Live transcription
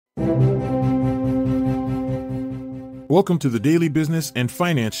Welcome to the Daily Business and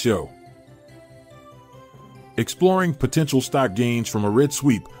Finance Show. Exploring potential stock gains from a red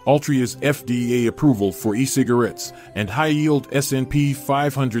sweep, Altria's FDA approval for e-cigarettes, and high-yield S&P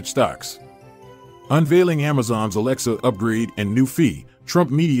 500 stocks. Unveiling Amazon's Alexa upgrade and new fee,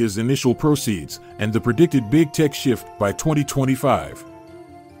 Trump media's initial proceeds, and the predicted big tech shift by 2025.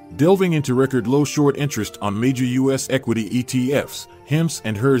 Delving into record low short interest on major U.S. equity ETFs, Hims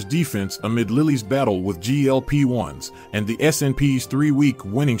and Hers defense amid Lilly's battle with GLP-1s, and the S&P's 3-week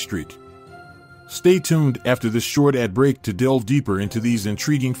winning streak. Stay tuned after this short ad break to delve deeper into these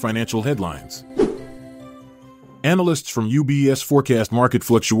intriguing financial headlines. Analysts from UBS forecast market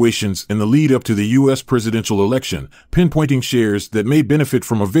fluctuations in the lead up to the U.S. presidential election, pinpointing shares that may benefit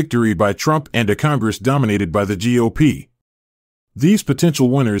from a victory by Trump and a Congress dominated by the GOP. These potential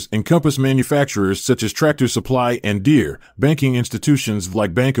winners encompass manufacturers such as Tractor Supply and Deere, banking institutions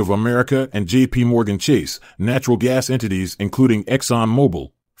like Bank of America and J.P. Morgan Chase, natural gas entities including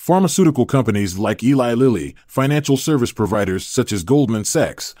ExxonMobil, pharmaceutical companies like Eli Lilly, financial service providers such as Goldman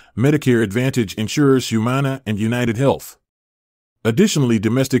Sachs, Medicare Advantage insurers Humana and United Health. Additionally,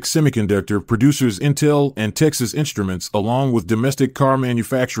 domestic semiconductor producers Intel and Texas Instruments, along with domestic car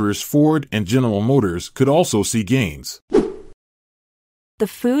manufacturers Ford and General Motors, could also see gains. The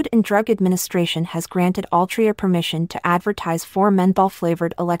Food and Drug Administration has granted Altria permission to advertise 4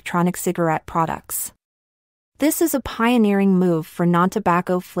 menthol-flavored electronic cigarette products. This is a pioneering move for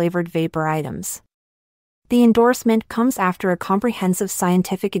non-tobacco-flavored vapor items. The endorsement comes after a comprehensive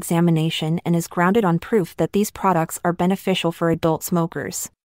scientific examination and is grounded on proof that these products are beneficial for adult smokers.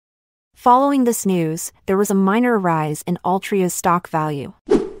 Following this news, there was a minor rise in Altria's stock value.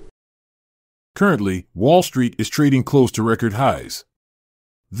 Currently, Wall Street is trading close to record highs.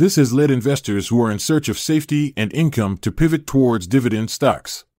 This has led investors who are in search of safety and income to pivot towards dividend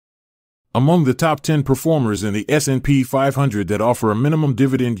stocks. Among the top 10 performers in the S&P 500 that offer a minimum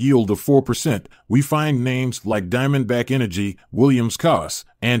dividend yield of 4%, we find names like Diamondback Energy, Williams-Cass,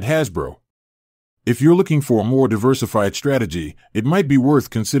 and Hasbro. If you're looking for a more diversified strategy, it might be worth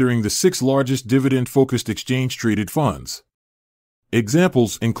considering the 6 largest dividend-focused exchange-traded funds.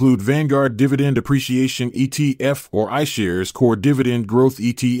 Examples include Vanguard Dividend Appreciation ETF or iShares Core Dividend Growth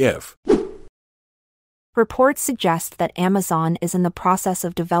ETF. Reports suggest that Amazon is in the process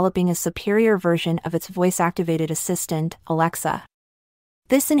of developing a superior version of its voice-activated assistant, Alexa.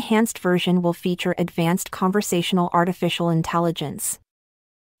 This enhanced version will feature advanced conversational artificial intelligence.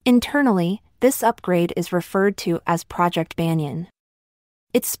 Internally, this upgrade is referred to as Project Banyan.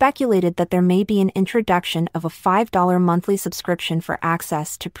 It's speculated that there may be an introduction of a $5 monthly subscription for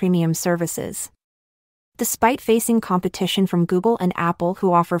access to premium services. Despite facing competition from Google and Apple,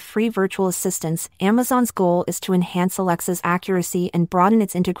 who offer free virtual assistants, Amazon's goal is to enhance Alexa's accuracy and broaden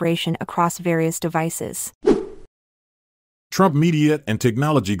its integration across various devices. Trump Media and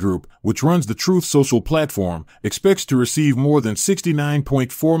Technology Group, which runs the Truth Social platform, expects to receive more than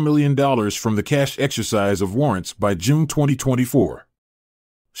 $69.4 million from the cash exercise of warrants by June 2024.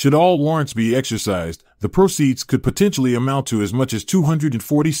 Should all warrants be exercised, the proceeds could potentially amount to as much as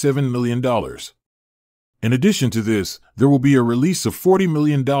 $247 million. In addition to this, there will be a release of $40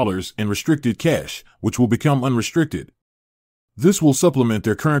 million in restricted cash, which will become unrestricted. This will supplement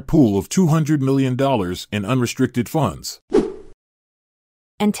their current pool of $200 million in unrestricted funds.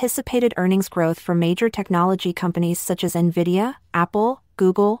 Anticipated earnings growth for major technology companies such as Nvidia, Apple,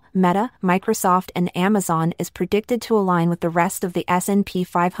 Google, Meta, Microsoft, and Amazon is predicted to align with the rest of the S&P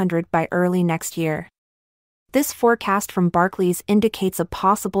 500 by early next year. This forecast from Barclays indicates a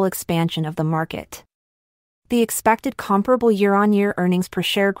possible expansion of the market. The expected comparable year-on-year earnings per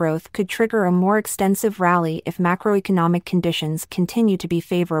share growth could trigger a more extensive rally if macroeconomic conditions continue to be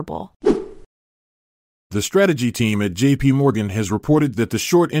favorable. The strategy team at J.P. Morgan has reported that the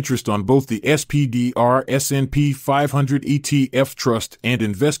short interest on both the SPDR S&P 500 ETF Trust and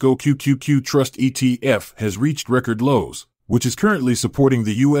Invesco QQQ Trust ETF has reached record lows, which is currently supporting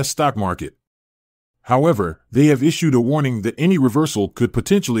the U.S. stock market. However, they have issued a warning that any reversal could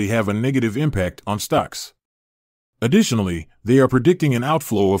potentially have a negative impact on stocks. Additionally, they are predicting an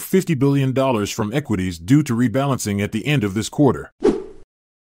outflow of $50 billion from equities due to rebalancing at the end of this quarter.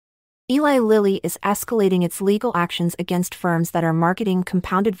 Eli Lilly is escalating its legal actions against firms that are marketing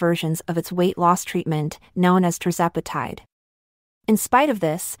compounded versions of its weight loss treatment, known as tirzepatide. In spite of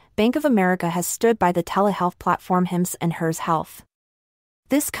this, Bank of America has stood by the telehealth platform Hims and Hers Health.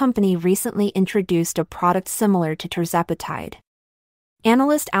 This company recently introduced a product similar to tirzepatide.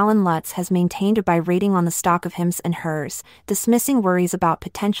 Analyst Alan Lutz has maintained a buy rating on the stock of Hims and Hers, dismissing worries about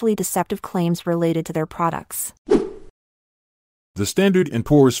potentially deceptive claims related to their products. The Standard &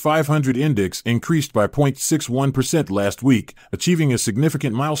 Poor's 500 index increased by 0.61% last week, achieving a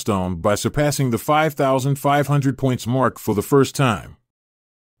significant milestone by surpassing the 5,500 points mark for the first time.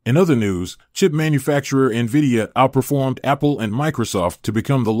 In other news, chip manufacturer NVIDIA outperformed Apple and Microsoft to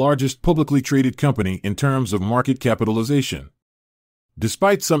become the largest publicly traded company in terms of market capitalization.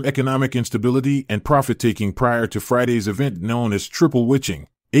 Despite some economic instability and profit-taking prior to Friday's event known as triple witching,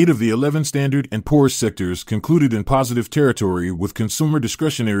 8 of the 11 Standard & Poor's sectors concluded in positive territory, with consumer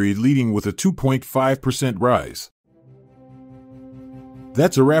discretionary leading with a 2.5% rise.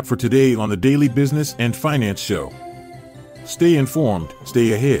 That's a wrap for today on the Daily Business and Finance Show. Stay informed,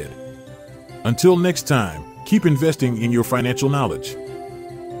 stay ahead. Until next time, keep investing in your financial knowledge.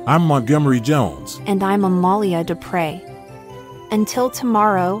 I'm Montgomery Jones. And I'm Amalia Dupre. Until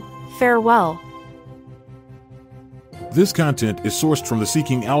tomorrow, farewell. This content is sourced from the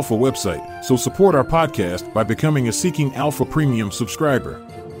Seeking Alpha website, so support our podcast by becoming a Seeking Alpha Premium subscriber.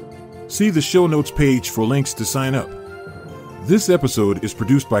 See the show notes page for links to sign up. This episode is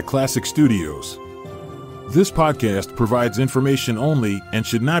produced by Classic Studios. This podcast provides information only and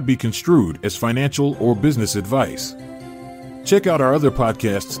should not be construed as financial or business advice. Check out our other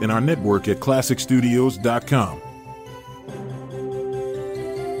podcasts in our network at classicstudios.com.